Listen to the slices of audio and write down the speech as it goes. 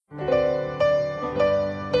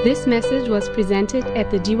This message was presented at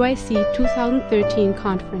the GYC 2013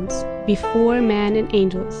 conference, Before Man and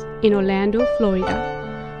Angels, in Orlando,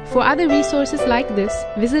 Florida. For other resources like this,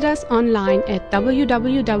 visit us online at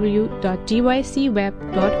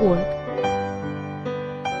www.gycweb.org.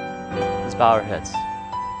 Let's bow our heads.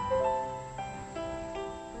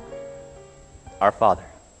 Our Father.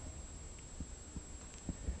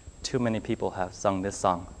 Too many people have sung this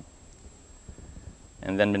song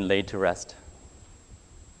and then been laid to rest.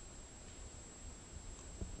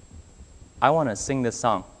 I want to sing this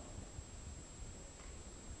song.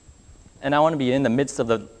 And I want to be in the midst of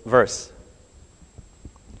the verse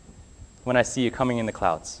when I see you coming in the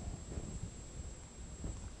clouds.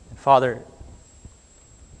 And Father,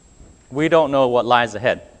 we don't know what lies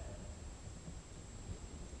ahead.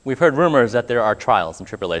 We've heard rumors that there are trials and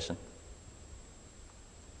tribulation.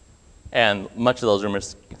 And much of those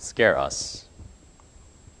rumors scare us.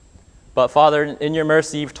 But Father, in your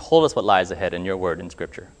mercy, you've told us what lies ahead in your word in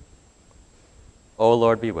Scripture. Oh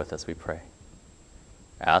Lord, be with us, we pray.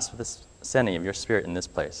 I ask for the sending of your Spirit in this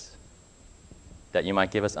place, that you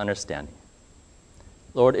might give us understanding.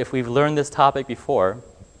 Lord, if we've learned this topic before,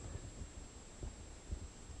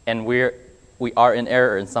 and we are in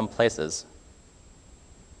error in some places,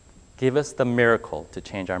 give us the miracle to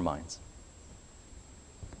change our minds.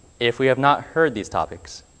 If we have not heard these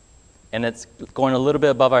topics, and it's going a little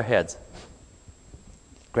bit above our heads,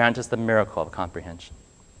 grant us the miracle of comprehension.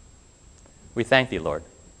 We thank thee, Lord,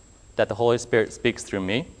 that the Holy Spirit speaks through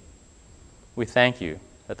me. We thank you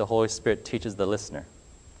that the Holy Spirit teaches the listener.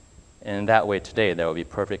 And in that way today there will be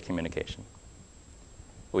perfect communication.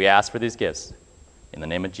 We ask for these gifts in the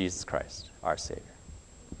name of Jesus Christ, our Savior.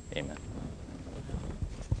 Amen.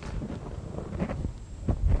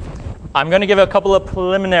 I'm going to give a couple of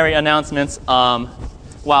preliminary announcements while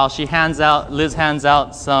Liz hands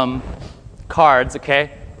out some cards,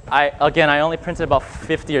 okay? I only printed about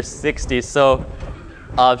 50 or 60, so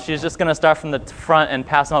she's just going to start from the front and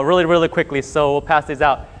pass them out really, really quickly, so we'll pass these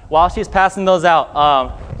out. While she's passing those out,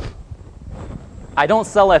 I don't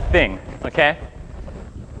sell a thing, okay?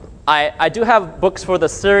 I do have books for the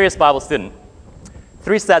serious Bible student,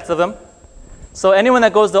 3 sets of them. So anyone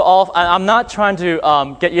that goes to I'm not trying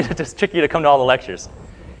to get you to just trick you to come to all the lectures.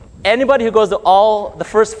 Anybody who goes to all the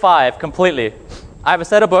first 5 completely, I have a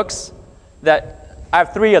set of books that I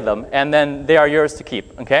have 3 of them, and then they are yours to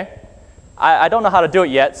keep, okay? I don't know how to do it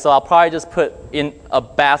yet, so I'll probably just put in a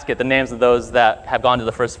basket the names of those that have gone to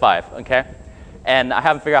the first 5, okay? And I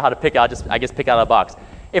haven't figured out how to pick out, I guess pick out a box.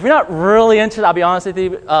 If you're not really interested, I'll be honest with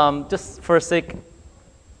you, just for a sake,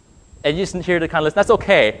 and you just here to kind of listen, that's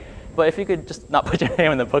okay. But if you could just not put your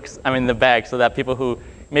name in the bag, so that people who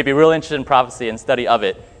may be really interested in prophecy and study of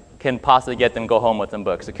it can possibly get them, go home with them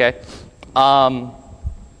books, okay?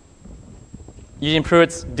 Eugene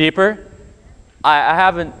Pruitt's Deeper. I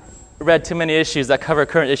haven't read too many issues that cover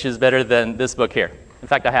current issues better than this book here. In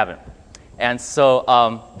fact, I haven't. And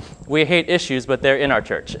so we hate issues, but they're in our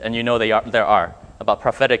church, and you know there are about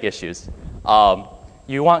prophetic issues.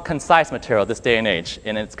 You want concise material this day and age,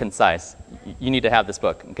 and it's concise. You need to have this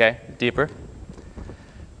book, okay? Deeper.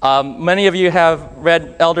 Many of you have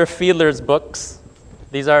read Elder Fiedler's books.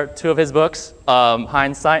 These are 2 of his books,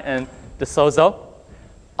 Hindsight and DeSozo.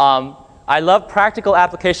 I love practical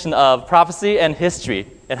application of prophecy and history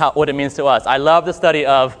and what it means to us. I love the study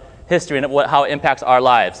of history and how it impacts our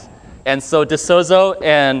lives. And so DeSozo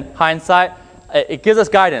and Hindsight, it gives us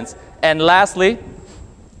guidance. And lastly,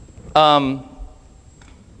 Edwin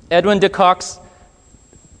de Kock's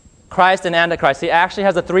Christ and Antichrist. He actually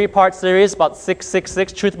has a 3-part series about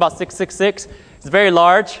 666, Truth About 666. It's very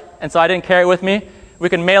large, and so I didn't carry it with me. We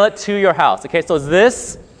can mail it to your house. Okay, so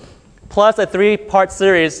this plus a 3-part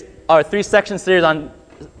series, or 3-section series on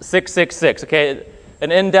 666, okay?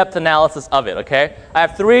 An in-depth analysis of it, okay? I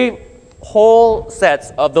have 3 whole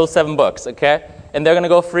sets of those 7 books, okay? And they're going to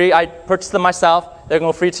go free. I purchased them myself. They're going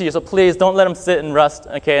to go free to you. So please don't let them sit and rust,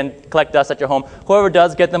 okay, and collect dust at your home. Whoever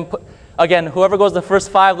does, get them. Again, whoever goes the first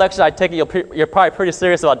 5 lectures, I take it you're probably pretty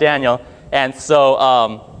serious about Daniel. And so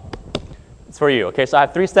it's for you, okay? So I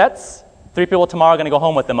have 3 sets. 3 people tomorrow are going to go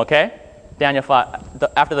home with them, okay? Daniel 5,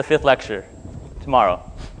 after the 5th lecture tomorrow.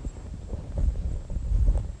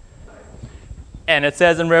 And it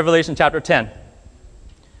says in Revelation chapter 10,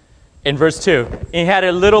 in verse 2, he had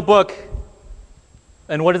a little book,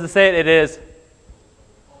 and what does it say? It is,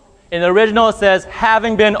 in the original it says,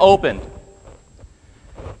 having been opened.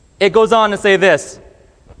 It goes on to say this,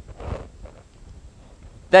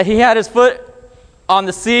 that he had his foot on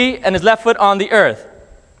the sea and his left foot on the earth.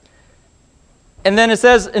 And then it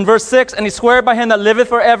says in verse 6, and he swore by him that liveth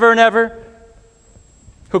forever and ever,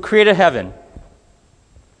 who created heaven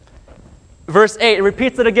verse 8, it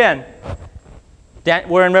repeats it again.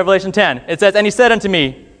 We're in Revelation 10. It says, and he said unto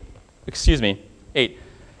me, 8,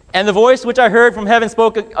 and the voice which I heard from heaven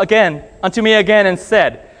spoke again unto me again and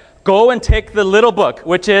said, go and take the little book,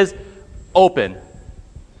 which is open.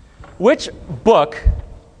 Which book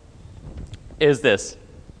is this?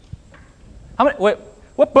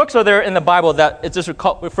 What books are there in the Bible that it's just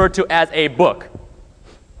referred to as a book?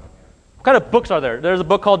 What kind of books are there? There's a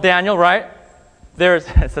book called Daniel, right?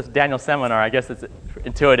 It says Daniel Seminar. I guess it's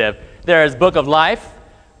intuitive. There's Book of Life.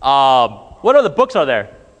 What other books are there?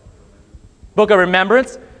 Book of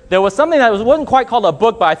Remembrance. There was something that wasn't quite called a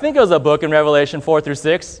book, but I think it was a book in Revelation 4 through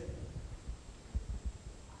 6.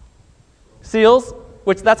 Seals,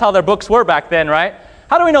 which that's how their books were back then, right?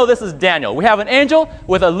 How do we know this is Daniel? We have an angel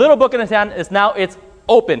with a little book in his hand. It's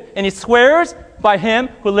open. And he swears by him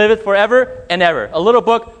who liveth forever and ever. A little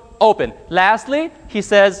book open. Lastly, he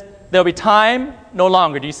says there'll be time no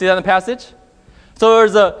longer. Do you see that in the passage? So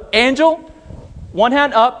there's an angel, one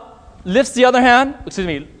hand up, lifts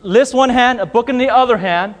one hand, a book in the other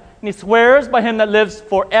hand, and he swears by him that lives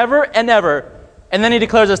forever and ever, and then he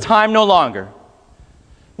declares there's time no longer.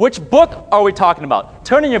 Which book are we talking about?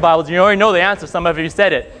 Turn in your Bibles, you already know the answer. Some of you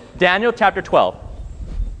said it. Daniel chapter 12.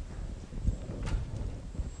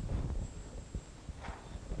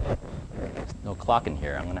 No clock in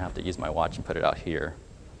here. I'm going to have to use my watch and put it out here.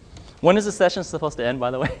 When is the session supposed to end,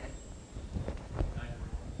 by the way?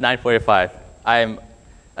 9:45. I'm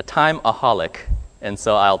a time-aholic, and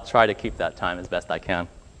so I'll try to keep that time as best I can.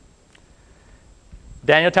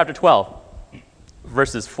 Daniel chapter 12,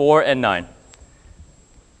 verses 4 and 9.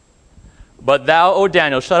 But thou, O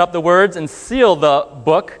Daniel, shut up the words and seal the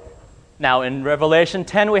book. Now in Revelation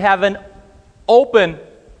 10 we have an open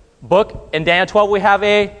book. In Daniel 12 we have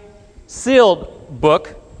a sealed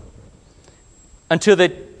book until the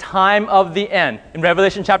time of the end. In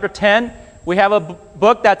Revelation chapter 10 we have a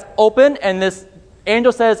book that's open, and this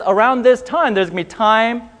angel says around this time there's going to be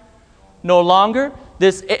time no longer.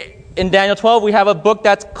 In Daniel 12 we have a book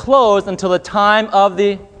that's closed until the time of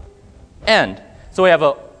the end. So we have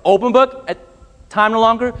an open book at time no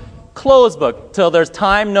longer, closed book till there's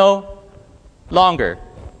time no longer.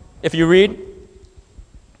 If you read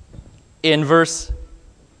in verse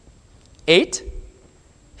 8,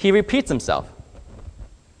 he repeats himself.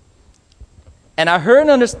 And I heard and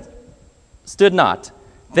understood not.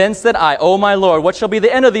 Then said I, O my Lord, what shall be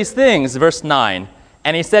the end of these things? Verse 9.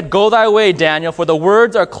 And he said, go thy way, Daniel, for the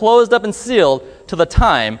words are closed up and sealed till the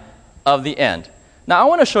time of the end. Now I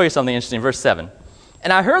want to show you something interesting. Verse 7.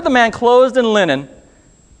 And I heard the man clothed in linen,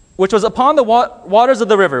 which was upon the waters of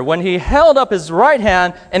the river, when he held up his right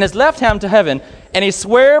hand and his left hand to heaven, and he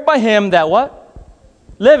sware by him that what?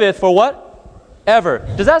 Liveth for what? Ever.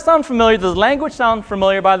 Does that sound familiar? Does language sound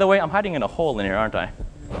familiar, by the way? I'm hiding in a hole in here, aren't I?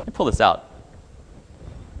 Let me pull this out.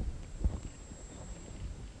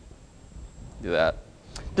 Do that.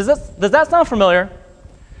 Does that sound familiar?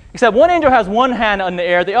 Except one angel has one hand in the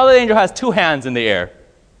air, the other angel has two hands in the air.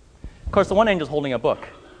 Of course, the one angel is holding a book.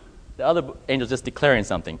 The other angel is just declaring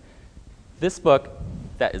something. This book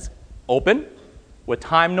that is open, with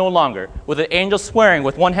time no longer, with an angel swearing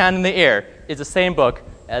with one hand in the air, is the same book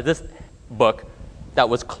as this book that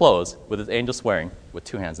was closed with his angel swearing with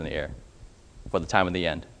two hands in the air for the time of the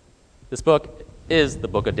end. This book is the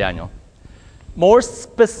book of Daniel. More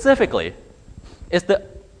specifically, it's the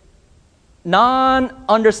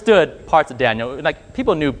non-understood parts of Daniel. Like,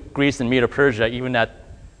 people knew Greece and Medo-Persia even at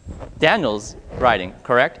Daniel's writing,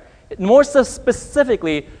 correct? More so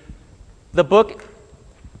specifically, the book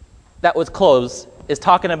that was closed is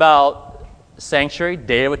talking about sanctuary,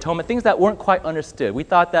 Day of Atonement, things that weren't quite understood. We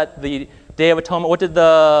thought that the Day of Atonement, what did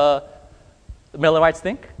the Millerites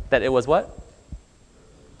think? That it was what?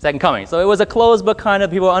 Second coming. So it was a closed book, kind of.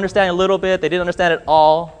 People understand a little bit. They didn't understand it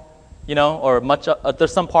all, or much.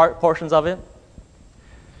 There's some portions of it.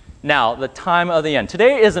 Now, the time of the end.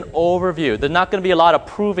 Today is an overview. There's not going to be a lot of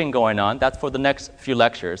proving going on. That's for the next few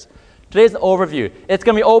lectures. Today's an overview. It's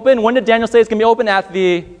going to be open. When did Daniel say it's going to be open? At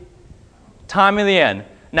the time of the end.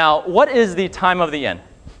 Now, what is the time of the end?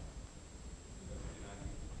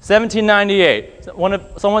 1798.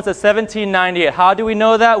 Someone says 1798. How do we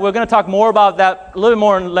know that? We're going to talk more about that a little bit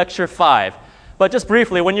more in lecture 5. But just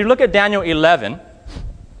briefly, when you look at Daniel 11,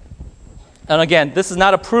 and again, this is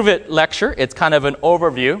not a prove-it lecture. It's kind of an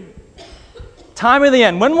overview. Time of the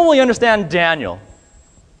end. When will we understand Daniel?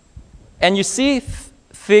 And you see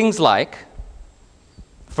things like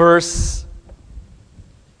verse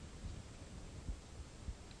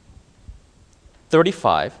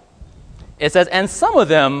 35. It says, and some of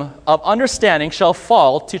them of understanding shall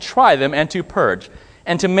fall to try them and to purge,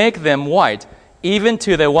 and to make them white, even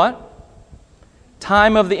to the what?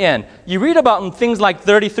 Time of the end. You read about things like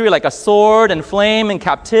 33, like a sword and flame and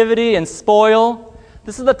captivity and spoil.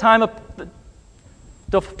 This is the time of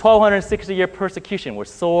the 1260-year persecution, where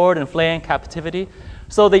sword and flame, captivity.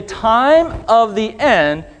 So the time of the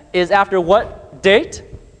end is after what date?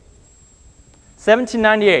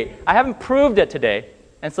 1798. I haven't proved it today,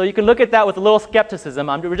 and so you can look at that with a little skepticism.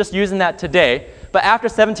 We're just using that today. But after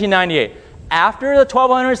 1798, after the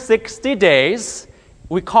 1260 days,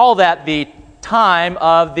 we call that the time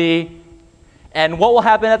of the, and what will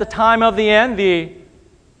happen at the time of the end? The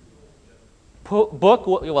book,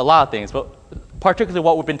 well, a lot of things, but particularly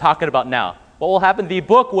what we've been talking about now. What will happen? The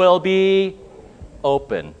book will be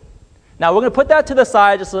open. Now, we're going to put that to the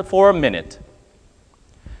side just for a minute.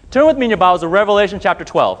 Turn with me in your Bibles to Revelation chapter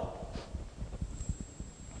 12.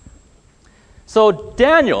 So,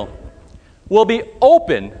 Daniel will be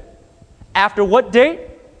open after what date?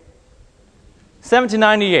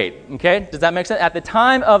 1798. Okay? Does that make sense? At the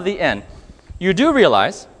time of the end. You do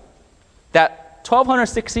realize that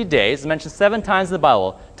 1260 days is mentioned 7 times in the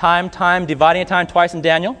Bible. Time, dividing time twice in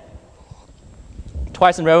Daniel,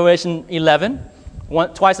 twice in Revelation 11,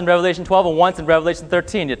 twice in Revelation 12, and once in Revelation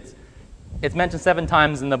 13. It's mentioned 7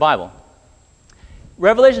 times in the Bible.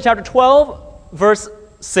 Revelation chapter 12, verse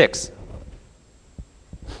 6.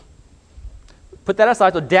 Put that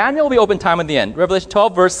aside. So Daniel will be open time at the end. Revelation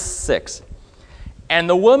 12, verse 6. And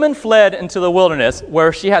the woman fled into the wilderness,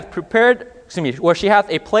 where she hath a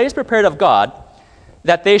place prepared of God,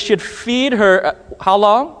 that they should feed her, how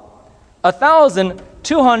long?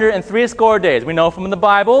 1,260 days. We know from the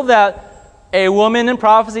Bible that a woman in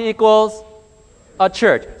prophecy equals a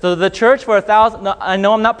church. So the church for 1,000. No, I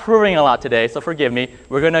know I'm not proving a lot today, so forgive me.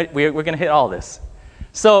 We're gonna hit all this.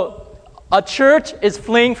 So a church is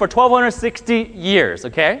fleeing for 1,260 years.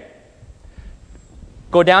 Okay.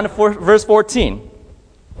 Go down to verse 14.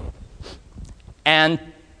 And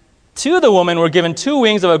to the woman were given 2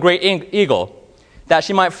 wings of a great eagle, that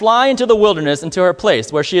she might fly into the wilderness, into her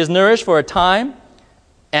place, where she is nourished for a time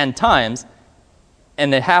and times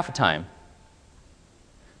and a half a time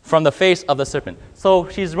from the face of the serpent. So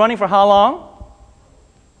she's running for how long?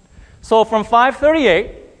 So from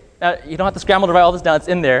 538, you don't have to scramble to write all this down, it's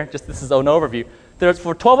in there, just this is an overview. For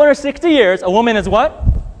 1,260 years, a woman is what?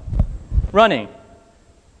 Running.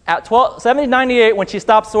 At 1798, when she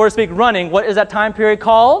stops, so to speak, running, what is that time period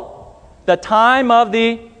called? The time of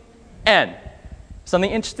the end. Something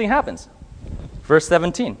interesting happens. Verse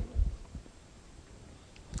 17.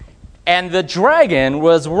 And the dragon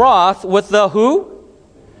was wroth with the who?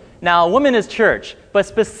 Now, a woman is church, but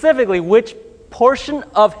specifically, which portion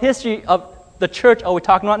of history of the church are we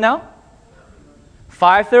talking about now?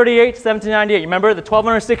 538, 1798. You remember the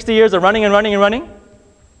 1,260 years of running and running and running?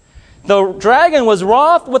 The dragon was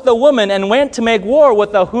wroth with the woman and went to make war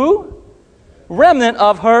with the who? Remnant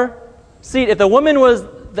of her seed. If the woman was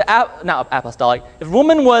if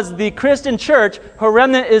woman was the Christian church, her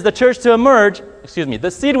remnant is the church to emerge. The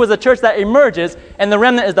seed was the church that emerges, and the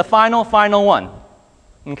remnant is the final one.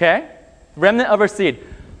 Okay? Remnant of her seed.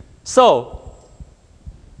 So,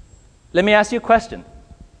 let me ask you a question.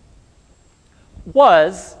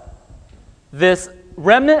 Was this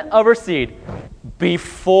remnant of her seed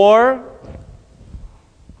before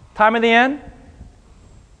time of the end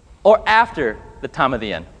or after the time of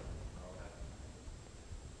the end?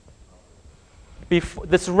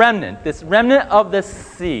 This remnant of the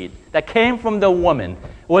seed that came from the woman,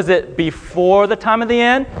 was it before the time of the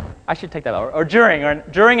end? I should take that out. Or during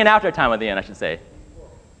and after the time of the end, I should say.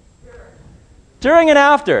 During and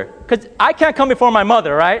after. Because I can't come before my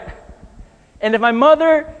mother, right? And if my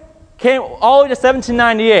mother came all the way to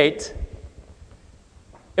 1798,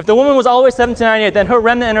 if the woman was all the way to 1798, then her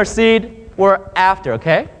remnant and her seed were after,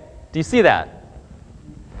 okay? Do you see that?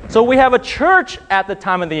 So we have a church at the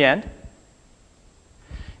time of the end,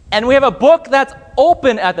 and we have a book that's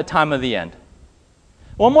open at the time of the end.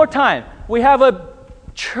 One more time. We have a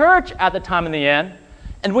church at the time of the end,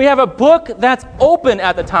 and we have a book that's open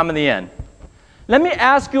at the time of the end. Let me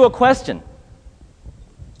ask you a question.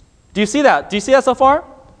 Do you see that? Do you see that so far?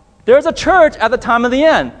 There's a church at the time of the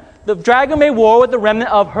end. The dragon made war with the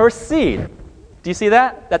remnant of her seed. Do you see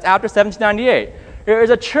that? That's after 1798. There is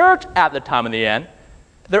a church at the time of the end.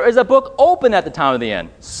 There is a book open at the time of the end.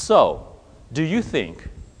 So, do you think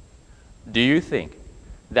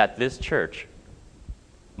that this church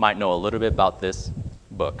might know a little bit about this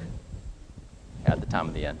book at the time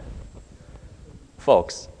of the end?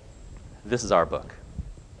 Folks, this is our book.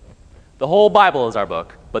 The whole Bible is our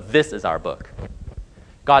book, but this is our book.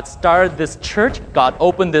 God started this church. God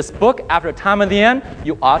opened this book. After the time of the end,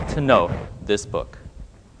 you ought to know this book.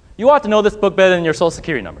 You ought to know this book better than your Social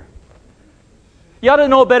Security number. You ought to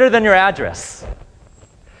know better than your address.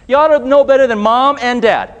 You ought to know better than mom and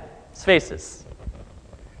dad's faces.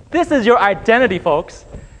 This is your identity, folks.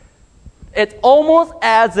 It's almost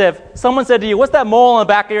as if someone said to you, what's that mole on the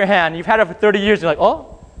back of your hand? You've had it for 30 years. You're like,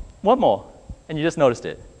 oh, what mole? And you just noticed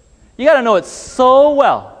it. You got to know it so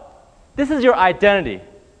well. This is your identity.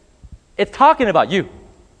 It's talking about you.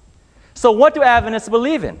 So what do Adventists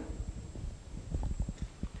believe in?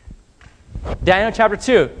 Daniel chapter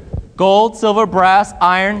 2. Gold, silver, brass,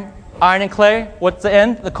 iron and clay. What's the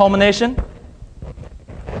end? The culmination?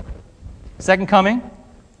 Second coming.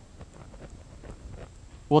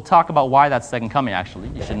 We'll talk about why that's second coming, actually.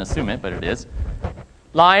 You shouldn't assume it, but it is.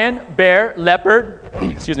 Lion, bear, leopard,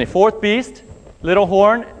 fourth beast, little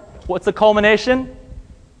horn. What's the culmination?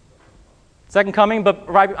 Second coming, but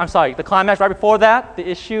the climax right before that, the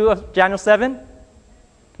issue of Daniel 7.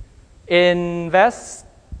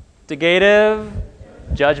 Investigative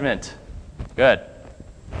judgment. Good.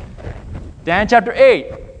 Daniel chapter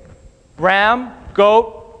 8. Ram,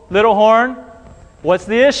 goat, little horn. What's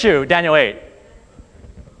the issue? Daniel 8.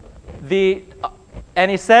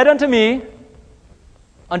 And he said unto me,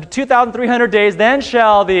 unto 2,300 days, then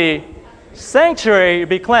shall the sanctuary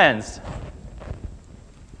be cleansed.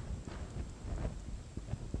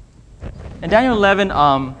 In Daniel 11,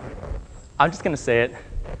 I'm just going to say it,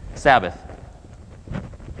 Sabbath.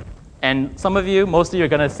 And some of you, most of you are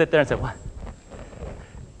going to sit there and say, what?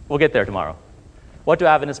 We'll get there tomorrow. What do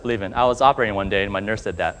Adventists believe in? I was operating one day and my nurse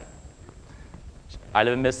said that. I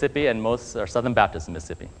live in Mississippi and most are Southern Baptists in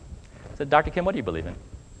Mississippi. I said, Dr. Kim, what do you believe in?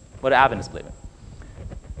 What do Adventists believe in?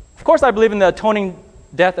 Of course, I believe in the atoning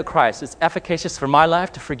death of Christ. It's efficacious for my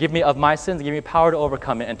life to forgive me of my sins and give me power to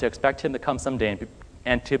overcome it and to expect Him to come someday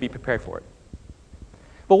and to be prepared for it.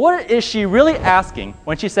 But what is she really asking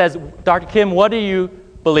when she says, Dr. Kim, what do you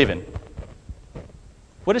believe in?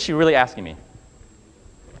 What is she really asking me?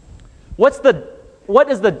 What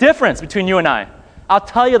is the difference between you and I? I'll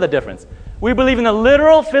tell you the difference. We believe in the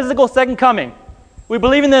literal, physical second coming. We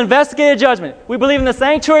believe in the investigative judgment. We believe in the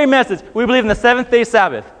sanctuary message. We believe in the seventh-day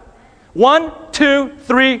Sabbath. 1, 2,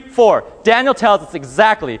 3, 4. Daniel tells us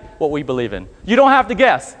exactly what we believe in. You don't have to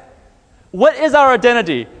guess. What is our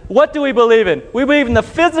identity? What do we believe in? We believe in the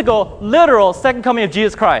physical, literal second coming of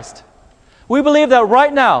Jesus Christ. We believe that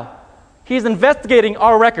right now, He's investigating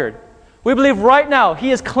our record. We believe right now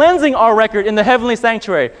He is cleansing our record in the heavenly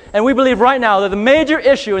sanctuary. And we believe right now that the major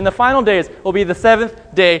issue in the final days will be the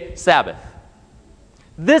seventh-day Sabbath.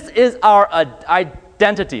 This is our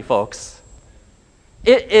identity, folks.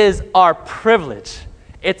 It is our privilege.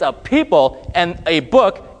 It's a people and a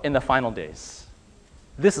book in the final days.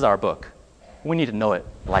 This is our book. We need to know it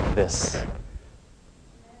like this.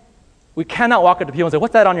 We cannot walk up to people and say,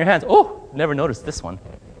 what's that on your hands? Oh, never noticed this one.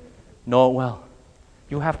 Know it well.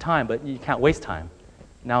 You have time, but you can't waste time.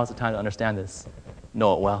 Now is the time to understand this.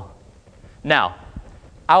 Know it well. Now,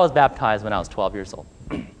 I was baptized when I was 12 years old.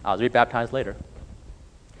 I was rebaptized later.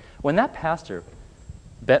 When that pastor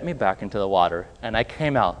bent me back into the water and I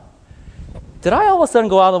came out, did I all of a sudden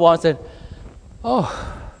go out of the water and say,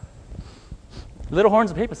 oh, little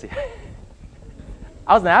horns of papacy?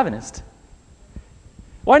 I was an Adventist.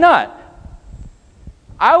 Why not?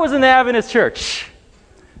 I was in the Adventist church.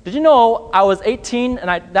 Did you know I was 18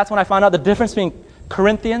 and that's when I found out the difference between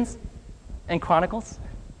Corinthians and Chronicles?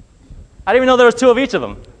 I didn't even know there was 2 of each of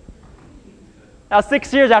them. That was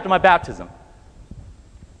 6 years after my baptism.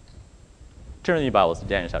 Turn in your Bibles to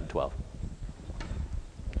Daniel chapter 12.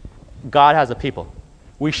 God has a people.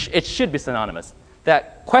 It should be synonymous.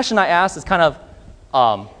 That question I asked is kind of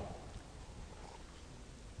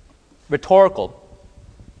rhetorical.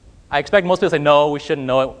 I expect most people to say, no, we shouldn't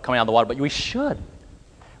know it coming out of the water, but we should.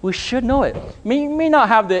 We should know it. We may not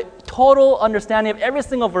have the total understanding of every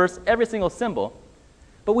single verse, every single symbol,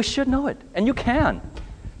 but we should know it, and you can.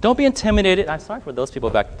 Don't be intimidated. I'm sorry for those people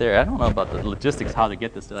back there. I don't know about the logistics, how to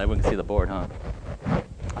get this tonight. We can see the board, huh?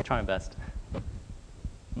 I'll try my best.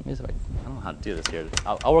 I don't know how to do this here.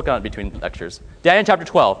 I'll work on it between lectures. Daniel chapter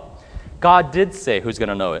 12. God did say who's going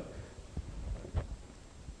to know it.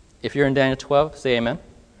 If you're in Daniel 12, say amen.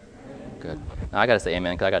 Amen. Good. Now I got to say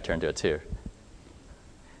amen because I got to turn to it too.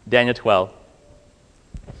 Daniel 12.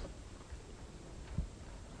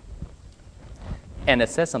 And it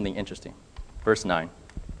says something interesting. Verse 9.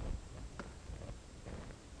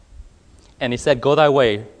 And he said, go thy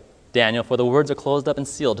way, Daniel, for the words are closed up and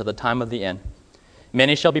sealed to the time of the end.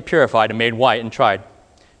 Many shall be purified and made white and tried.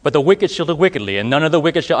 But the wicked shall do wickedly, and none of the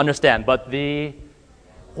wicked shall understand, but the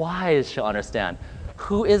wise shall understand.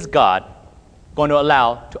 Who is God going to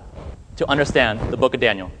allow to understand the book of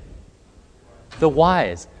Daniel? The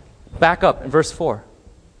wise. Back up in verse 4.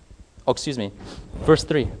 Verse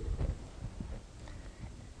 3.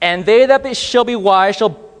 And they that shall be wise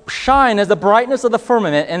shall shine as the brightness of the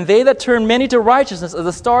firmament, and they that turn many to righteousness as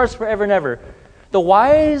the stars forever and ever. The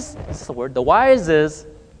wise, this is the word, the wise is,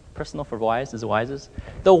 personal for wise is wises.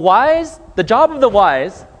 The wise, the job of the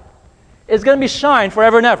wise is going to be shine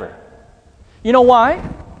forever and ever. You know why?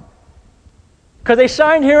 Because they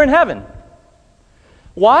shine here in heaven.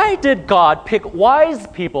 Why did God pick wise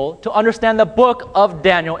people to understand the book of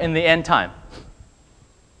Daniel in the end time?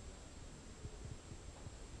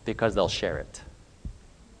 Because they'll share it.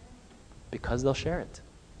 Because they'll share it.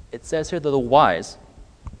 It says here that the wise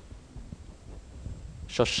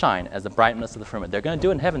shall shine as the brightness of the firmament. They're going to do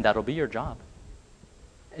it in heaven. That'll be your job.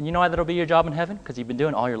 And you know why that'll be your job in heaven? Because you've been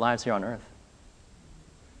doing all your lives here on earth.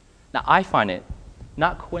 Now, I find it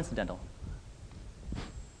not coincidental.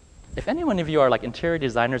 If any one of you are like interior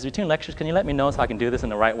designers between lectures, can you let me know so I can do this in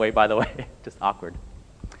the right way, by the way? Just awkward.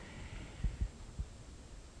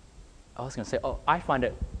 I was going to say, I find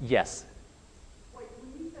it, yes. Wait,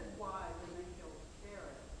 when you said wise and they shall share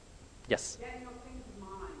it, yes. Daniel came to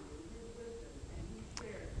mind in his wisdom and he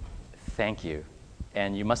shared it. Thank you.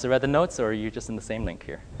 And you must have read the notes, or are you just in the same link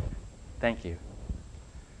here? Thank you.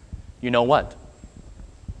 You know what?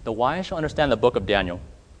 The wise shall understand the book of Daniel.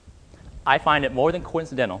 I find it more than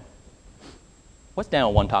coincidental. What's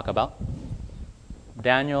Daniel 1 talk about?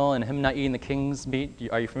 Daniel and him not eating the king's meat.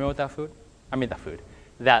 Are you familiar with that food?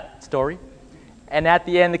 That story. And at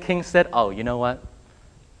the end, the king said, oh, you know what?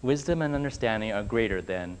 Wisdom and understanding are greater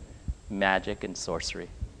than magic and sorcery.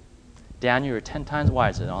 Daniel, you're 10 times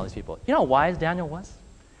wiser than all these people. You know how wise Daniel was?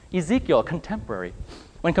 Ezekiel, a contemporary,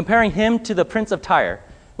 when comparing him to the prince of Tyre,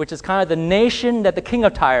 which is kind of the nation that the king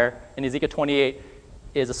of Tyre in Ezekiel 28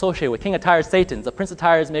 is associated with. King of Tyre is Satan's. The prince of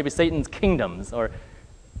Tyre is maybe Satan's kingdoms, or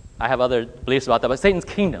I have other beliefs about that, but Satan's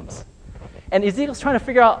kingdoms. And Ezekiel's trying to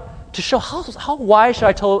figure out, to show how wise should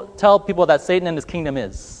I tell people that Satan and his kingdom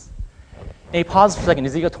is. And he pauses for a second,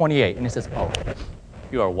 Ezekiel 28, and he says, oh,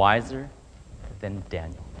 you are wiser than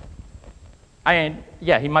Daniel. I mean,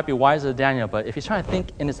 yeah, he might be wiser than Daniel, but if he's trying to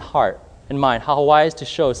think in his heart and mind how wise to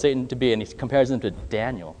show Satan to be, and he compares him to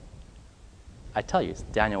Daniel, I tell you,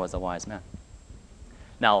 Daniel was a wise man.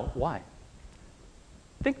 Now, why?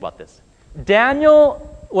 Think about this.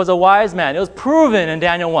 Daniel was a wise man. It was proven in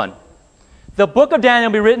Daniel 1. The book of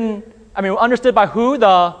Daniel will be written, understood by who?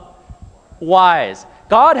 The wise.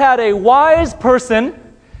 God had a wise person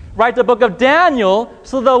write the book of Daniel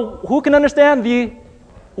so who can understand? The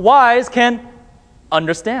wise can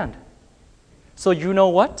understand. So you know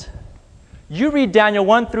what? You read Daniel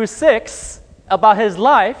 1 through 6 about his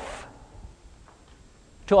life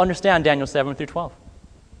to understand Daniel 7 through 12.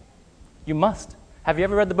 You must. Have you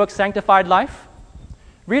ever read the book Sanctified Life?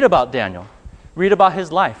 Read about Daniel. Read about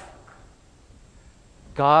his life.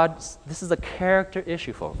 This is a character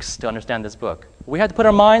issue, folks, to understand this book. We have to put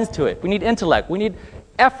our minds to it. We need intellect. We need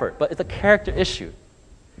effort, but it's a character issue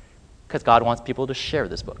because God wants people to share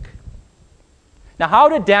this book. Now, how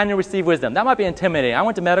did Daniel receive wisdom? That might be intimidating. I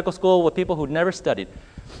went to medical school with people who'd never studied.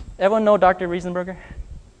 Everyone know Dr. Riesenberger?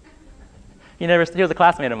 He was a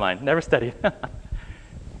classmate of mine, never studied.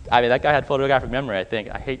 That guy had photographic memory, I think.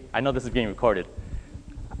 I know this is being recorded.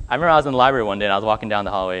 I remember I was in the library one day, and I was walking down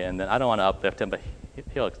the hallway, and then I don't want to uplift him, but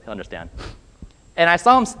he'll understand. And I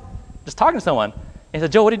saw him just talking to someone, and he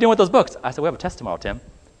said, Joe, what are you doing with those books? I said, we have a test tomorrow, Tim.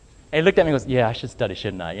 And he looked at me and goes, yeah, I should study,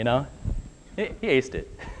 shouldn't I, He aced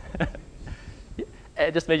it.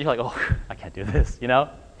 It just made you like, oh, I can't do this,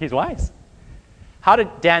 He's wise. How did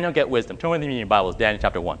Daniel get wisdom? Turn with me in your Bibles, Daniel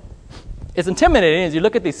chapter 1. It's intimidating as you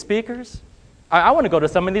look at these speakers. I want to go to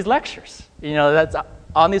some of these lectures. That's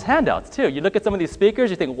on these handouts too. You look at some of these speakers,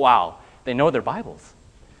 you think, wow, they know their Bibles.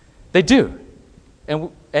 They do.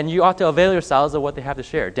 And you ought to avail yourselves of what they have to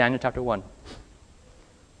share. Daniel chapter 1.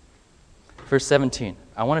 Verse 17.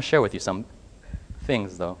 I want to share with you some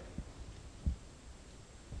things, though.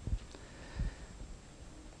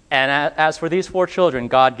 And as for these 4 children,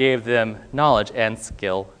 God gave them knowledge and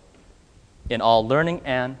skill in all learning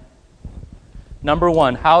and number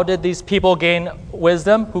 1, how did these people gain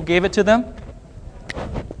wisdom? Who gave it to them?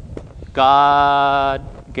 God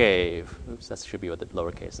gave. Oops, that should be with the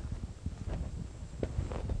lowercase.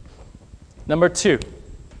 Number 2,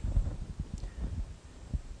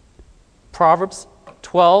 Proverbs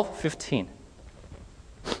 12:15.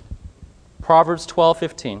 Proverbs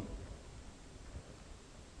 12:15.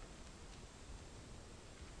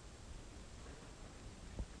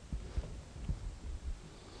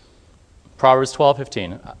 Proverbs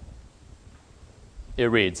 12:15. It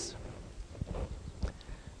reads,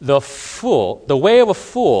 the way of a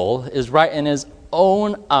fool is right in his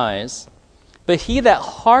own eyes, But he that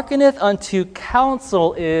hearkeneth unto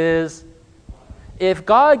counsel is, if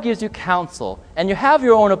God gives you counsel and you have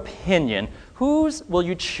your own opinion, whose will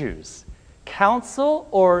you choose? Counsel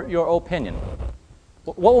or your opinion?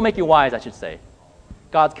 What will make you wise, I should say?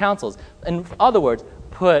 God's counsels. In other words,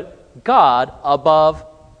 put God above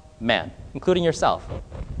man, including yourself.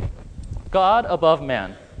 God above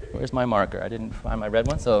man. Where's my marker? I didn't find my red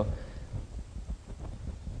one, so.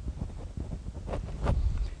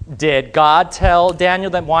 Did God tell Daniel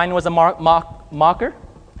that wine was a mocker?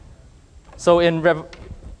 So in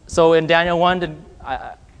Daniel 1,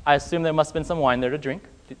 I assume there must have been some wine there to drink.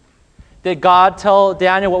 Did God tell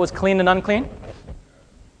Daniel what was clean and unclean?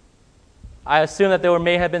 I assume that there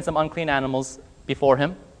may have been some unclean animals before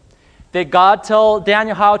him. Did God tell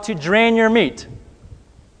Daniel how to drain your meat?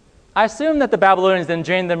 I assume that the Babylonians didn't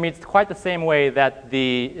drain their meat quite the same way that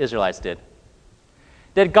the Israelites did.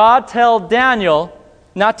 Did God tell Daniel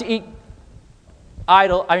not to eat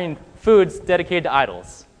foods dedicated to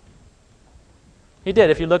idols? He did.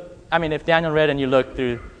 If Daniel read and you look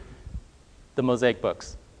through the Mosaic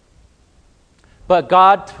books. But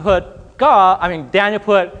Daniel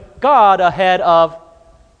put God ahead of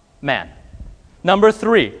man. Number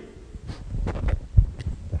 3.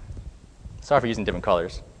 Sorry for using different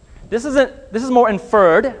colors. This is more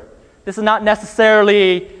inferred. This is not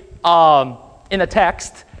necessarily in the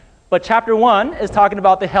text, but chapter 1 is talking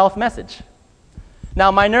about the health message. Now,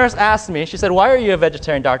 my nurse asked me, she said, "Why are you a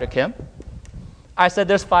vegetarian, Dr. Kim?" I said,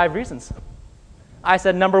 "There's 5 reasons." I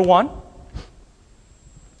said, number 1,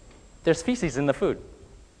 there's feces in the food.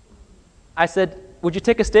 I said, "Would you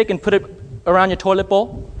take a steak and put it around your toilet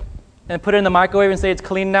bowl and put it in the microwave and say it's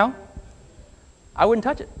clean now?" I wouldn't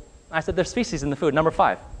touch it. I said, "There's feces in the food." Number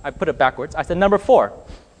 5. I put it backwards. I said, number 4.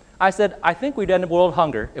 I said, "I think we'd end world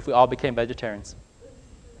hunger if we all became vegetarians."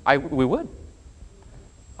 We would.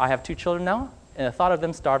 I have 2 children now, and the thought of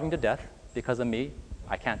them starving to death because of me,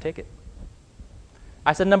 I can't take it.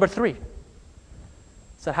 I said, number 3.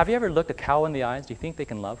 So have you ever looked a cow in the eyes? Do you think they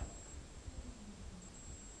can love?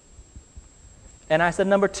 And I said,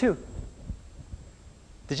 number 2.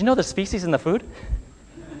 Did you know there's feces in the food?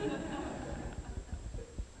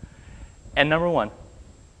 And number 1.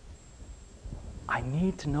 I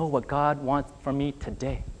need to know what God wants from me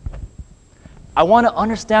today. I want to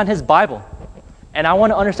understand His Bible, and I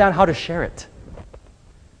want to understand how to share it.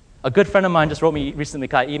 A good friend of mine just wrote me recently,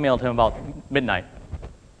 because I emailed him about midnight.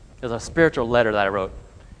 It was a spiritual letter that I wrote.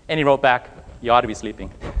 And he wrote back, "You ought to be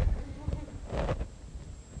sleeping."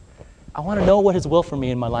 I want to know what His will for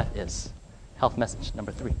me in my life is. Health message,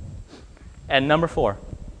 number 3. And number 4.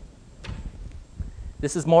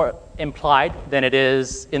 This is more implied than it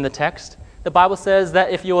is in the text. The Bible says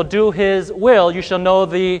that if you will do His will, you shall know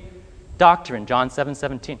the doctrine, John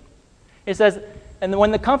 7:17. It says, "And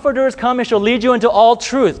when the Comforters come, He shall lead you into all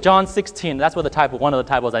truth," John 16. That's what one of the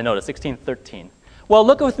typos I noticed, 16:13. Well,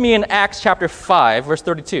 look with me in Acts chapter 5, verse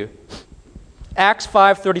 32. Acts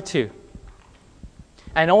 5:32.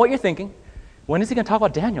 I know what you're thinking. When is he going to talk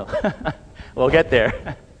about Daniel? We'll get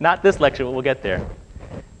there. Not this lecture, but we'll get there.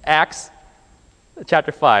 Acts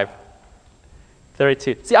chapter 5,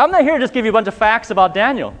 32. See, I'm not here to just give you a bunch of facts about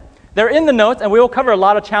Daniel. They're in the notes, and we will cover a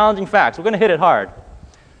lot of challenging facts. We're going to hit it hard.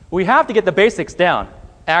 We have to get the basics down.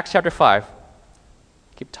 Acts chapter 5.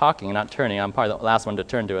 Keep talking and not turning. I'm probably the last one to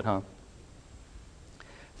turn to it, huh?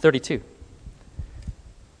 32.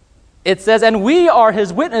 It says, "And we are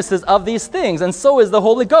His witnesses of these things, and so is the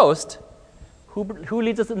Holy Ghost." Who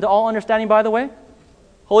leads us into all understanding, by the way?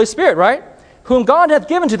 Holy Spirit, right? "Whom God hath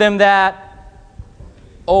given to them that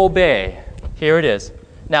obey." Here it is.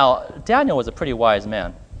 Now, Daniel was a pretty wise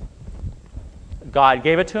man. God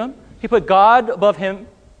gave it to him. He put God above him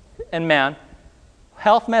and man,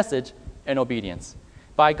 health message, and obedience.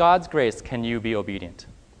 By God's grace, can you be obedient?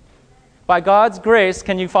 By God's grace,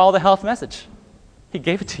 can you follow the health message? He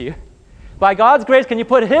gave it to you. By God's grace, can you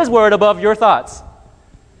put His word above your thoughts?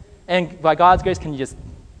 And by God's grace, can you just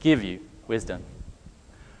give you wisdom?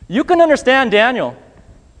 You can understand Daniel.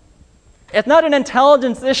 It's not an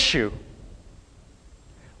intelligence issue.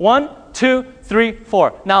 1, 2, 3,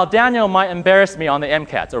 4. Now, Daniel might embarrass me on the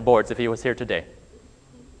MCATs or boards if he was here today.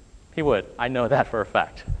 He would. I know that for a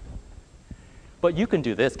fact. But you can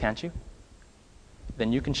do this, can't you?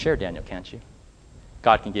 Then you can share Daniel, can't you?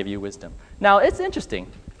 God can give you wisdom. Now, it's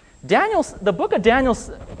interesting. The book of Daniel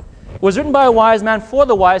was written by a wise man for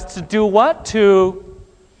the wise to do what? To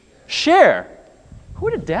share. Who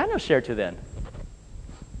did Daniel share to then?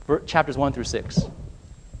 Chapters 1 through 6.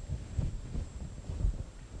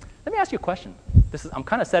 Let me ask you a question. I'm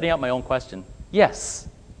kind of setting up my own question. Yes.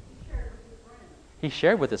 He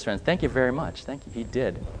shared with his friends. Thank you very much. Thank you. He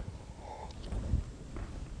did.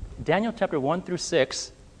 Daniel chapter 1 through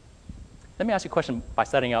 6. Let me ask you a question by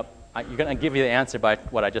setting up. You're going to give you the answer by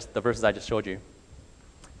the verses I just showed you.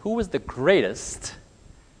 Who was the greatest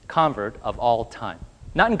convert of all time?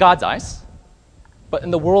 Not in God's eyes, but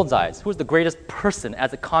in the world's eyes. Who is the greatest person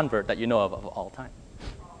as a convert that you know of all time?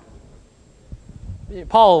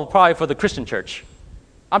 Paul, probably for the Christian church.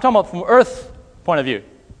 I'm talking about from earth point of view.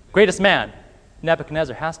 Greatest man.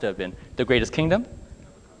 Nebuchadnezzar has to have been the greatest kingdom,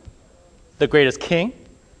 the greatest king.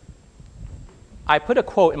 I put a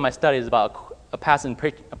quote in my studies about a passage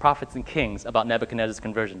in Prophets and Kings about Nebuchadnezzar's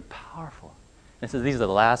conversion. Powerful. And it says these are the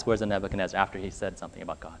last words of Nebuchadnezzar after he said something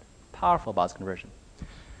about God. Powerful about his conversion.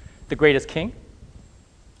 The greatest king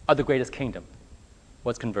or the greatest kingdom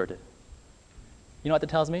was converted. You know what that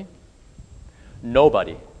tells me?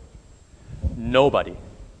 Nobody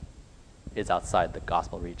is outside the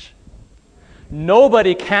gospel reach.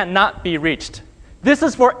 Nobody cannot be reached. This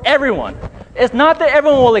is for everyone. It's not that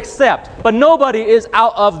everyone will accept, but nobody is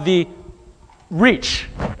out of the reach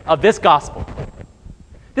of this gospel.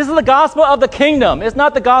 This is the gospel of the kingdom. It's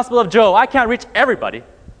not the gospel of Joe. I can't reach everybody.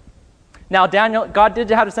 Now, God did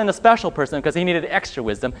have to send a special person because he needed extra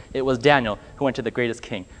wisdom. It was Daniel who went to the greatest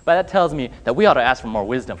king. But that tells me that we ought to ask for more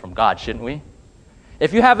wisdom from God, shouldn't we?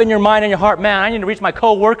 If you have in your mind and your heart, man, I need to reach my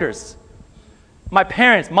co-workers, my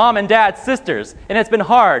parents, mom and dad, sisters, and it's been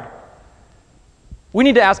hard, we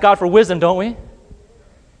need to ask God for wisdom, don't we?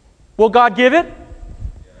 Will God give it?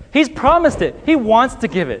 He's promised it. He wants to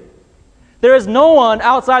give it. There is no one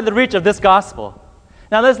outside the reach of this gospel.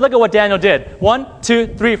 Now let's look at what Daniel did. 1,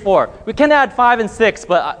 2, 3, 4. We can add 5 and 6,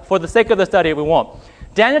 but for the sake of the study, we won't.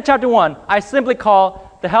 Daniel chapter 1, I simply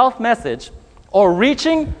call the health message, or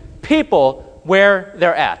reaching people where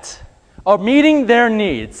they're at, or meeting their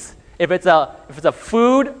needs. If it's a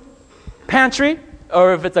food pantry,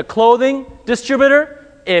 or if it's a clothing distributor,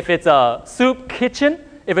 if it's a soup kitchen,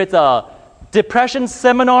 if it's a depression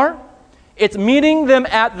seminar, it's meeting them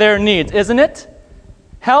at their needs, isn't it?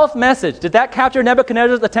 Health message. Did that capture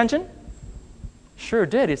Nebuchadnezzar's attention? Sure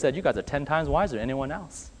did. He said, you guys are 10 times wiser than anyone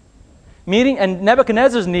else. Meeting and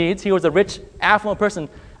Nebuchadnezzar's needs, he was a rich, affluent person.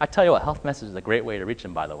 I tell you what, health message is a great way to reach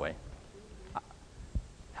them, by the way.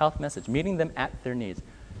 Health message, meeting them at their needs.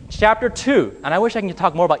 Chapter 2, and I wish I could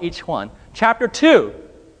talk more about each one. Chapter 2,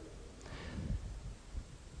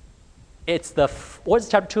 what's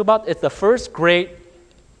chapter 2 about? It's the first great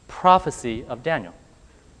prophecy of Daniel.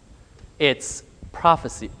 It's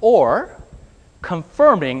prophecy, or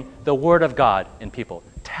confirming the Word of God in people,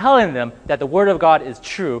 telling them that the Word of God is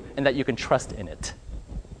true and that you can trust in it.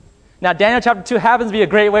 Now, Daniel chapter 2 happens to be a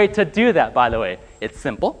great way to do that, by the way. It's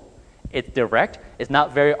simple. It's direct. It's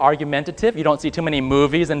not very argumentative. You don't see too many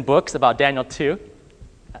movies and books about Daniel 2. You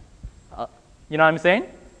know what I'm saying?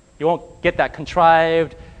 You won't get that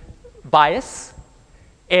contrived bias.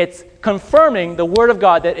 It's confirming the Word of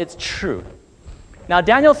God that it's true. Now,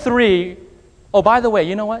 Daniel 3, oh, by the way,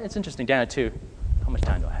 you know what? It's interesting, Daniel 2. How much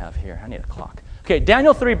time do I have here? I need a clock. Okay,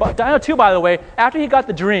 Daniel 2, by the way, after he got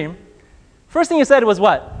the dream, first thing he said was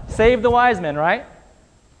what? Save the wise men, right?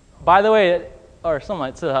 By the way, or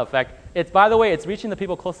something to that effect. By the way, it's reaching the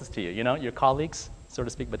people closest to you, your colleagues, so to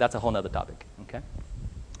speak, but that's a whole other topic, okay?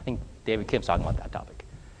 I think David Kim's talking about that topic.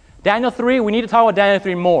 Daniel 3, we need to talk about Daniel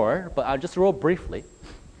 3 more, but I'll just real briefly.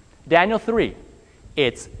 Daniel 3,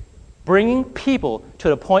 it's bringing people to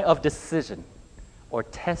the point of decision or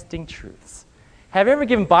testing truths. Have you ever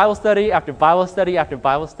given Bible study after Bible study after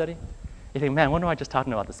Bible study? You think, man, when am I just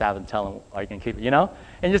talking about the Sabbath and tell them, are you going to keep it,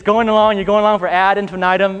 And just you're going along for ad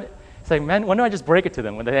infinitum. It's like, man, when do I just break it to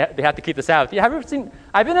them when they have to keep the Sabbath? Yeah, have you ever seen,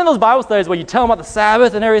 I've been in those Bible studies where you tell them about the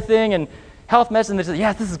Sabbath and everything and health message, and they say,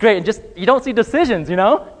 yes, this is great, and just, you don't see decisions, You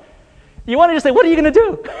want to just say, what are you going to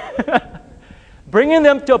do? Bringing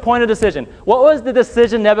them to a point of decision. What was the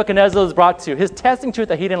decision Nebuchadnezzar was brought to? His testing truth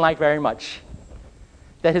that he didn't like very much.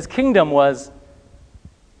 That his kingdom was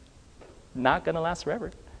not going to last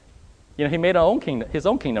forever. He made his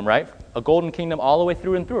own kingdom, right? A golden kingdom all the way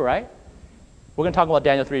through and through, right? We're going to talk about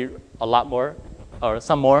Daniel 3 a lot more, or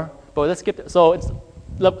some more, but let's skip it. So it's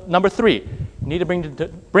number 3. You need to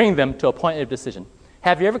bring them to a point of decision.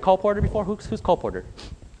 Have you ever colported before? Who's colported?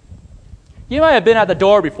 You might have been at the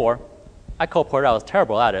door before. I colported. I was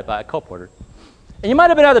terrible at it, but I colported. And you might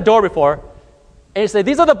have been at the door before, and you say,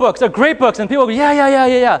 these are the books. They're great books. And people go,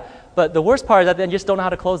 yeah. But the worst part is that then you just don't know how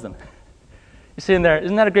to close them. You're sitting there,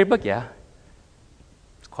 isn't that a great book? Yeah.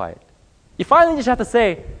 It's quiet. You finally just have to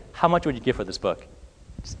say, how much would you give for this book?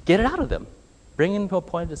 Just get it out of them. Bring them to a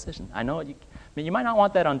point of decision. I know you might not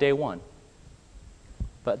want that on day 1,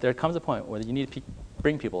 but there comes a point where you need to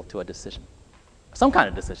bring people to a decision. Some kind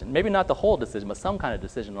of decision. Maybe not the whole decision, but some kind of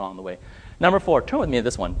decision along the way. Number 4, turn with me to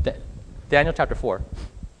this one. Daniel chapter 4.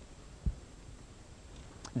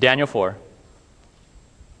 Daniel 4.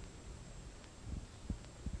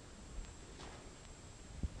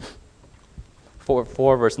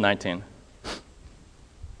 4 verse 19.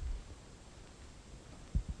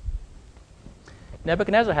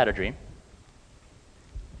 Nebuchadnezzar had a dream,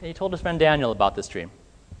 and he told his friend Daniel about this dream.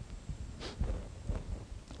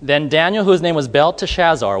 Then Daniel, whose name was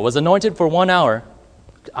Belteshazzar, was anointed for 1 hour.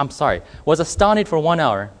 Was astonished for 1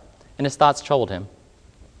 hour, and his thoughts troubled him.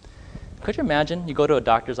 Could you imagine? You go to a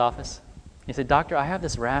doctor's office, and you say, "Doctor, I have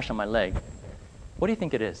this rash on my leg. What do you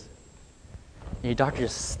think it is?" And your doctor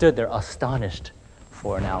just stood there astonished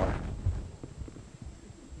for an hour.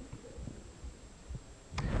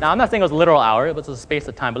 Now, I'm not saying it was a literal hour, it was a space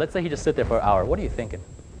of time, but let's say he just stood there for an hour. What are you thinking?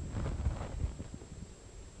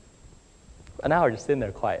 An hour just sitting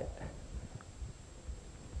there quiet.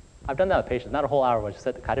 I've done that with patients, not a whole hour, but just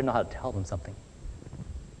I didn't know how to tell them something.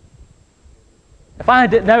 And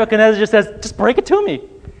finally, Nebuchadnezzar just says, "Just break it to me."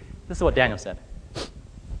 This is what Daniel said.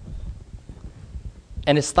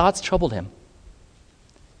 And his thoughts troubled him.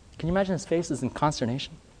 Can you imagine his face is in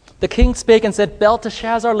consternation? The king spake and said,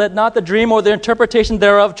 "Belteshazzar, let not the dream or the interpretation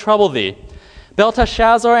thereof trouble thee."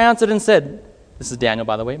 Belteshazzar answered and said, this is Daniel,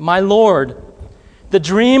 by the way, "My lord, the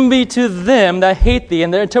dream be to them that hate thee,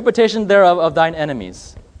 and the interpretation thereof of thine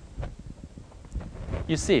enemies."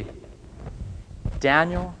 You see,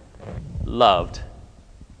 Daniel loved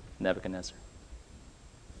Nebuchadnezzar.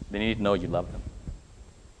 They need to know you love them.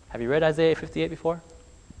 Have you read Isaiah 58 before?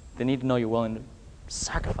 They need to know you're willing to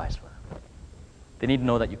sacrifice for them. They need to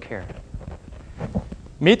know that you care.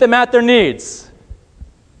 Meet them at their needs.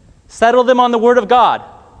 Settle them on the Word of God.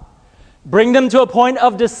 Bring them to a point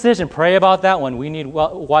of decision. Pray about that one. We need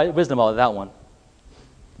wisdom about that one.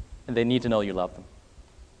 And they need to know you love them,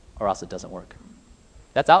 or else it doesn't work.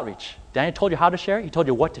 That's outreach. Daniel told you how to share. He told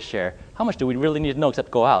you what to share. How much do we really need to know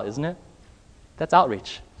except go out, isn't it? That's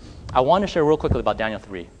outreach. I want to share real quickly about Daniel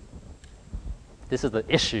 3. This is the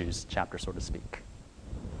issues chapter, so to speak.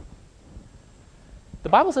 The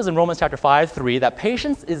Bible says in Romans chapter 5:3 that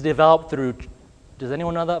patience is developed through, does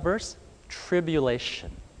anyone know that verse?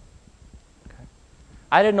 Tribulation. Okay.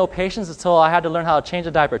 I didn't know patience until I had to learn how to change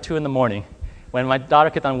a diaper at 2 in the morning when my daughter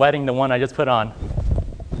kept on wetting the one I just put on.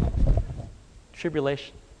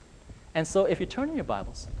 Tribulation. And so if you turn in your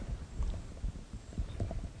Bibles,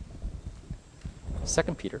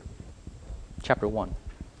 2 Peter chapter 1,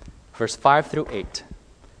 verse 5 through 8.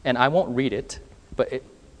 And I won't read it, but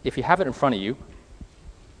if you have it in front of you,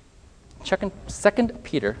 check in 2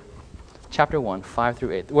 Peter chapter 1, 5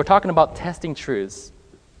 through 8. We're talking about testing truths.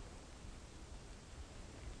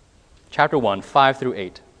 Chapter 1, 5 through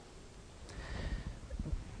 8.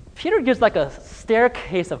 Peter gives like a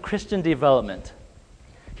staircase of Christian development.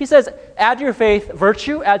 He says, add to your faith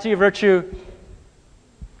virtue, add to your virtue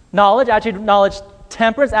knowledge, add to your knowledge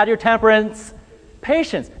temperance, add to your temperance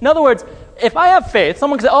patience. In other words, if I have faith,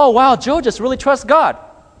 someone can say, "Oh, wow, Joe just really trusts God."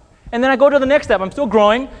 And then I go to the next step. I'm still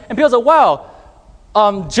growing. And people say, "Wow,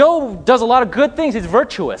 Joe does a lot of good things. He's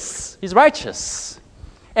virtuous. He's righteous."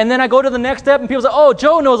 And then I go to the next step, and people say, "Oh,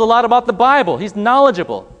 Joe knows a lot about the Bible. He's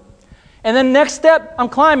knowledgeable." And then next step, I'm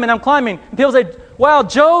climbing. And people say, "Wow,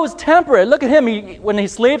 Joe's temperate. Look at him. When he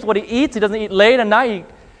sleeps, what he eats, he doesn't eat late at night.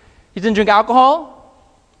 He doesn't drink alcohol."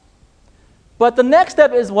 But the next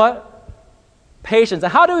step is what? Patience.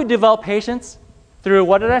 And how do we develop patience? Through,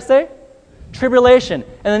 what did I say? Tribulation.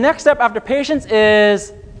 And the next step after patience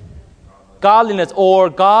is godliness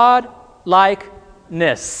or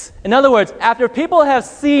God-likeness. In other words, after people have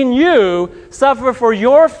seen you suffer for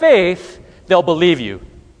your faith, they'll believe you.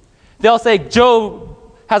 They'll say, "Joe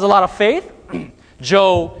has a lot of faith.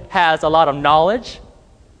 Joe has a lot of knowledge.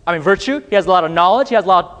 Virtue. He has a lot of knowledge.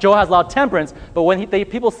 Joe has a lot of temperance." But when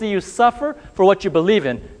people see you suffer for what you believe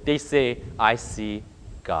in, they say, "I see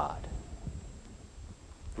God."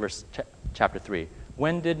 Verse chapter 3.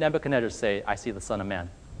 When did Nebuchadnezzar say, "I see the Son of Man"?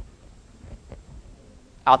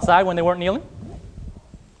 Outside when they weren't kneeling?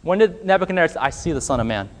 When did Nebuchadnezzar say, "I see the Son of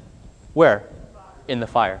Man"? Where? In the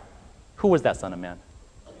fire. Who was that Son of Man?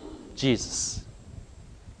 Jesus.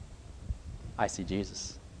 I see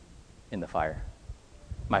Jesus in the fire.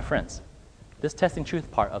 My friends, this testing truth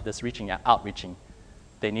part of this outreaching,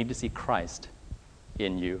 they need to see Christ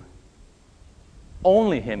in you.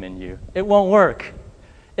 Only Him in you. It won't work.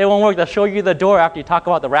 It won't work. They'll show you the door after you talk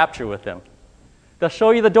about the rapture with them. They'll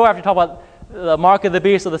show you the door after you talk about the mark of the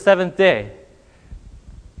beast of the seventh day.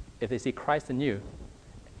 If they see Christ in you,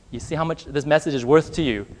 you see how much this message is worth to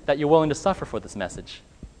you, that you're willing to suffer for this message.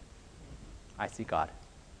 I see God.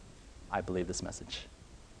 I believe this message.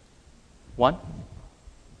 1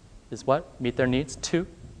 is what? Meet their needs. 2,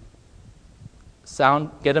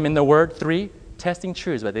 get them in the Word. 3, testing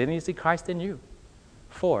truths, but they need to see Christ in you.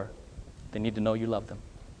 4, they need to know you love them.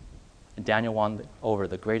 And Daniel won over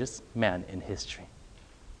the greatest man in history.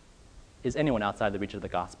 Is anyone outside the reach of the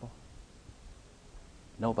gospel?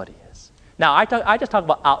 Nobody is. Now, I just talked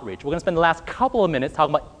about outreach. We're going to spend the last couple of minutes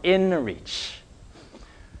talking about in-reach.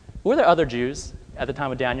 Were there other Jews at the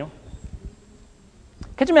time of Daniel?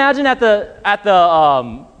 Could you imagine at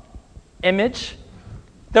the image?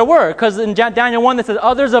 There were, because in Daniel 1 it says,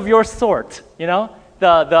 others of your sort. You know,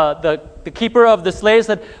 the keeper of the slaves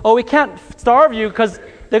said, oh, we can't starve you because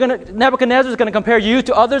Nebuchadnezzar is going to compare you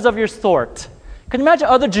to others of your sort. Can you imagine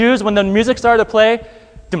other Jews when the music started to play,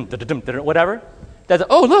 whatever? They said,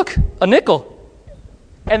 oh, look, a nickel.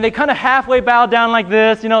 And they kind of halfway bow down like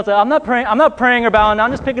this, you know, so I'm not praying or bowing,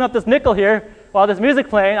 I'm just picking up this nickel here while this music's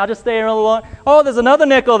playing. I'll just stay here a little long. Oh, there's another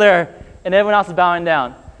nickel there. And everyone else is bowing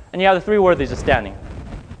down. And you have the three worthies just standing.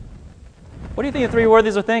 What do you think the three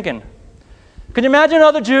worthies are thinking? Can you imagine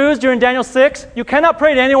other Jews during Daniel 6? You cannot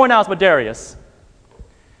pray to anyone else but Darius.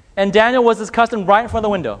 And Daniel was his custom right in front of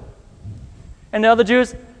the window. And the other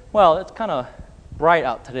Jews, well, it's kind of bright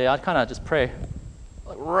out today. I'd kind of just pray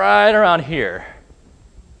right around here.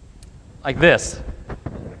 Like this.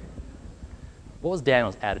 What was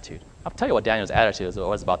Daniel's attitude? I'll tell you what Daniel's attitude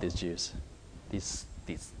was about these Jews. These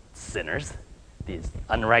sinners. These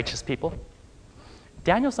unrighteous people.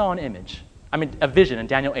 Daniel saw a vision in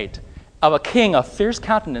Daniel 8 of a king of fierce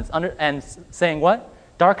countenance and saying what?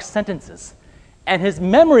 Dark sentences. And his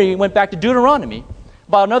memory went back to Deuteronomy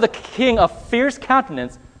about another king of fierce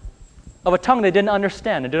countenance of a tongue they didn't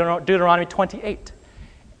understand in Deuteronomy 28.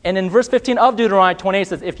 And in verse 15 of Deuteronomy 28 it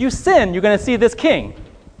says, if you sin, you're going to see this king.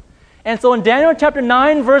 And so in Daniel chapter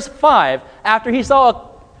 9, verse 5, after he saw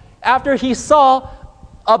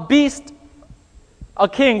a beast, a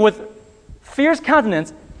king with fierce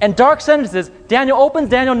countenance and dark sentences, Daniel opens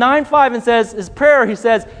Daniel 9:5 and says, his prayer, he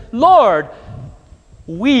says, Lord,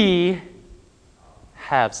 we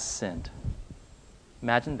have sinned.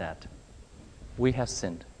 Imagine that. We have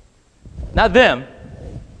sinned. Not them.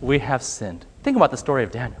 We have sinned. Think about the story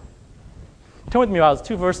of Daniel. Turn with me, Bibles,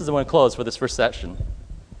 2 verses I want to close for this first session.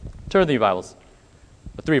 Turn with me, Bibles.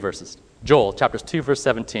 3 verses. Joel, chapters 2, verse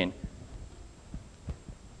 17.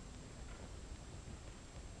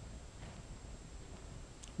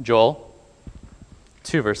 Joel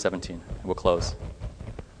 2, verse 17. We'll close.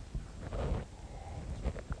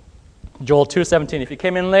 Joel 2:17. If you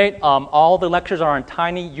came in late, all the lectures are on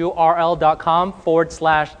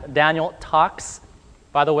tinyurl.com/Daniel Talks,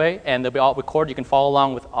 by the way, and they'll be all recorded. You can follow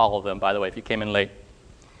along with all of them, by the way, if you came in late.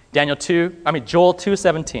 Joel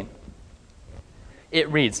 2:17. It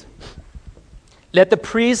reads, let the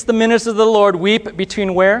priests, the ministers of the Lord, weep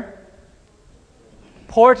between where?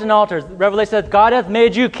 Porch and altars. Revelation says, God hath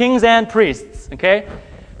made you kings and priests. Okay?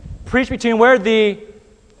 Preach between where? The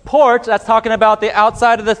porch, that's talking about the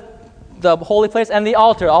outside of the holy place, and the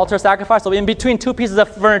altar sacrifice. So in between two pieces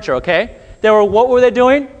of furniture, okay? What were they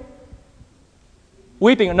doing?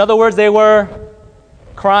 Weeping. In other words, they were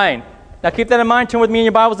crying. Now keep that in mind. Turn with me in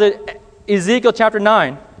your Bibles to Ezekiel chapter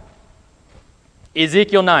 9.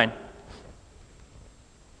 Ezekiel 9.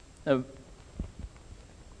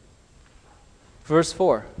 Verse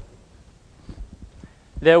 4.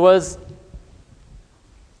 There were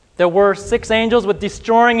 6 angels with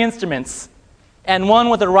destroying instruments, and one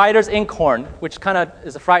with a writer's inkhorn, which kind of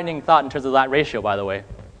is a frightening thought in terms of that ratio, by the way.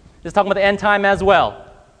 This is talking about the end time as well.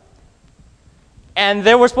 And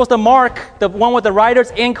they were supposed to mark the one with the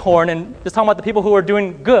writer's inkhorn, and this is talking about the people who were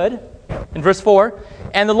doing good, in verse 4.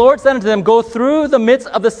 And the Lord said unto them, go through the midst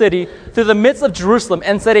of the city, through the midst of Jerusalem,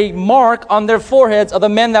 and set a mark on their foreheads of the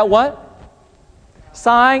men that what?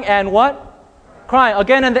 Sighing and what? Crying.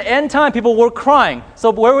 Again, in the end time, people were crying.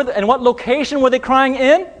 So where were they, and what location were they crying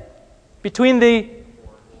in? Between the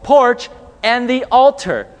porch and the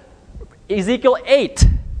altar. Ezekiel 8.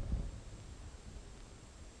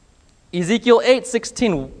 Ezekiel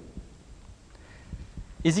 8:16.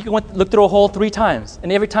 Ezekiel looked through a hole 3 times,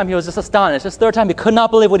 and every time he was just astonished. This 3rd time, he could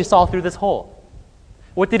not believe what he saw through this hole.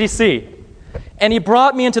 What did he see? And he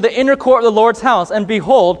brought me into the inner court of the Lord's house, and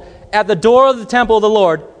behold, at the door of the temple of the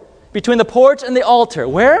Lord, between the porch and the altar.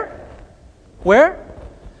 Where?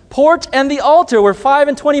 Porch and the altar were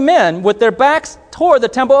 25 men with their backs toward the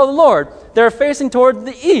temple of the Lord. They were facing toward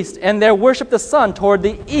the east, and they worshiped the sun toward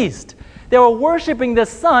the east. They were worshiping the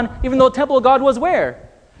sun, even though the temple of God was where?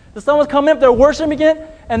 The sun was coming up, they were worshiping it,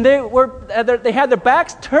 and they had their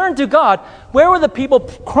backs turned to God. Where were the people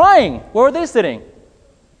crying? Where were they sitting?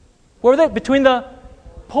 Where were they? Between the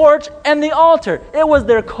porch, and the altar. It was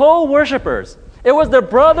their co-worshipers. It was their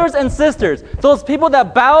brothers and sisters, those people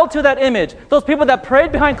that bowed to that image, those people that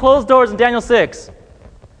prayed behind closed doors in Daniel 6.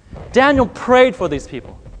 Daniel prayed for these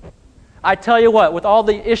people. I tell you what, with all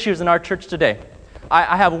the issues in our church today,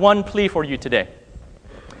 I have one plea for you today.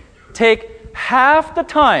 Take half the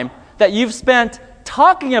time that you've spent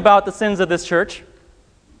talking about the sins of this church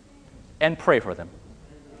and pray for them,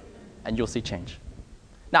 and you'll see change.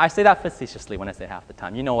 Now, I say that facetiously when I say half the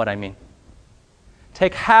time. You know what I mean.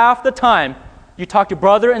 Take half the time you talk to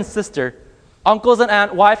brother and sister, uncles and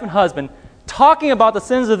aunt, wife and husband, talking about the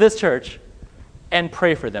sins of this church, and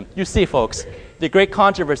pray for them. You see, folks, the great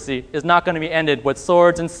controversy is not going to be ended with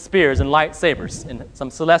swords and spears and lightsabers in some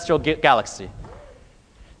celestial galaxy.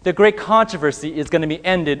 The great controversy is going to be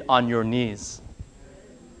ended on your knees.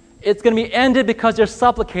 It's going to be ended because you're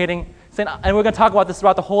supplicating, saying, and we're going to talk about this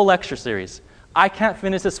throughout the whole lecture series. I can't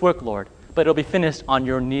finish this work, Lord, but it'll be finished on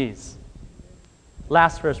your knees.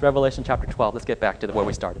 Last verse, Revelation chapter 12. Let's get back to where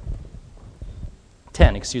we started.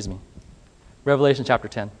 10, excuse me. Revelation chapter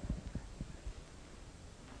 10.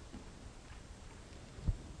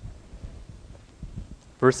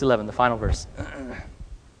 Verse 11, the final verse.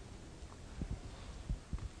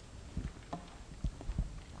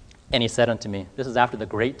 And he said unto me, this is after the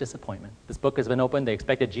great disappointment. This book has been opened. They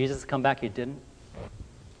expected Jesus to come back. He didn't.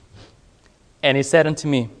 And he said unto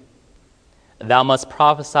me, thou must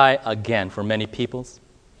prophesy again for many peoples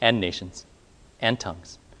and nations and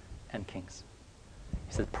tongues and kings.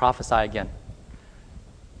 He said, prophesy again.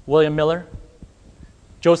 William Miller,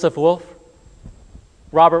 Joseph Wolfe,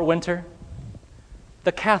 Robert Winter,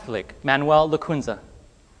 the Catholic Manuel Lacunza.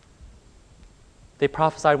 They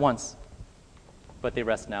prophesied once, but they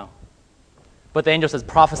rest now. But the angel says,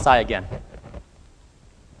 prophesy again.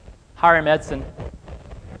 Hiram Edson,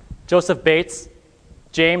 Joseph Bates,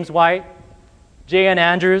 James White, J.N.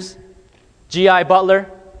 Andrews, G.I. Butler,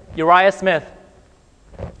 Uriah Smith.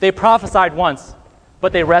 They prophesied once,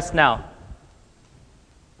 but they rest now.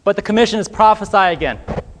 But the commission is prophesy again.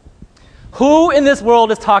 Who in this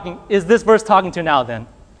world is this verse talking to now then?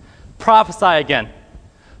 Prophesy again.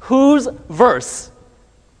 Whose verse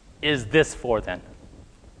is this for then?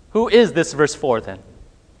 Who is this verse for then?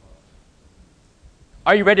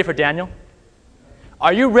 Are you ready for Daniel?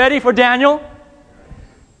 Are you ready for Daniel?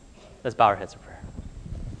 Let's bow our heads for prayer.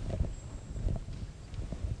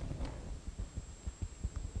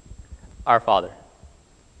 Our Father,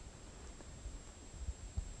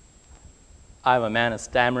 I am a man of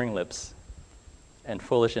stammering lips and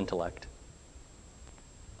foolish intellect,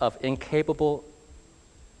 of incapable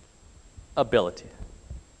ability.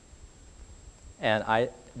 And I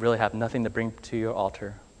really have nothing to bring to your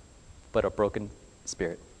altar but a broken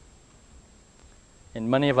spirit. And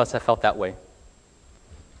many of us have felt that way.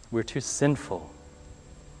 We're too sinful.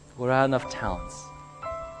 We don't have enough talents.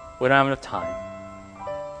 We don't have enough time.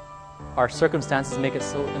 Our circumstances make it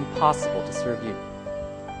so impossible to serve you.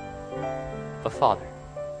 But Father,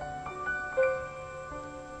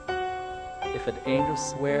 if an angel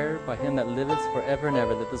swear by him that liveth forever and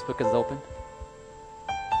ever that this book is opened,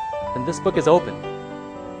 then this book is open.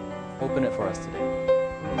 Open it for us today.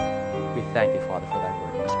 We thank you, Father, for thy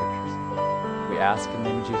word in the scriptures. We ask in the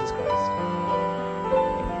name of Jesus Christ.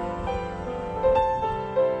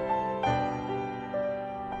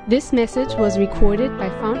 This message was recorded by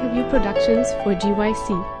Fountain View Productions for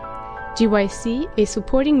GYC. GYC, a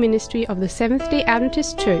supporting ministry of the Seventh-day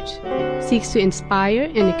Adventist Church, seeks to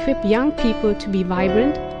inspire and equip young people to be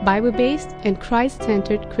vibrant, Bible-based, and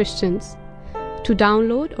Christ-centered Christians. To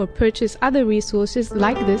download or purchase other resources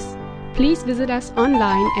like this, please visit us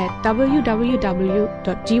online at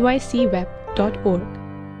www.gycweb.org.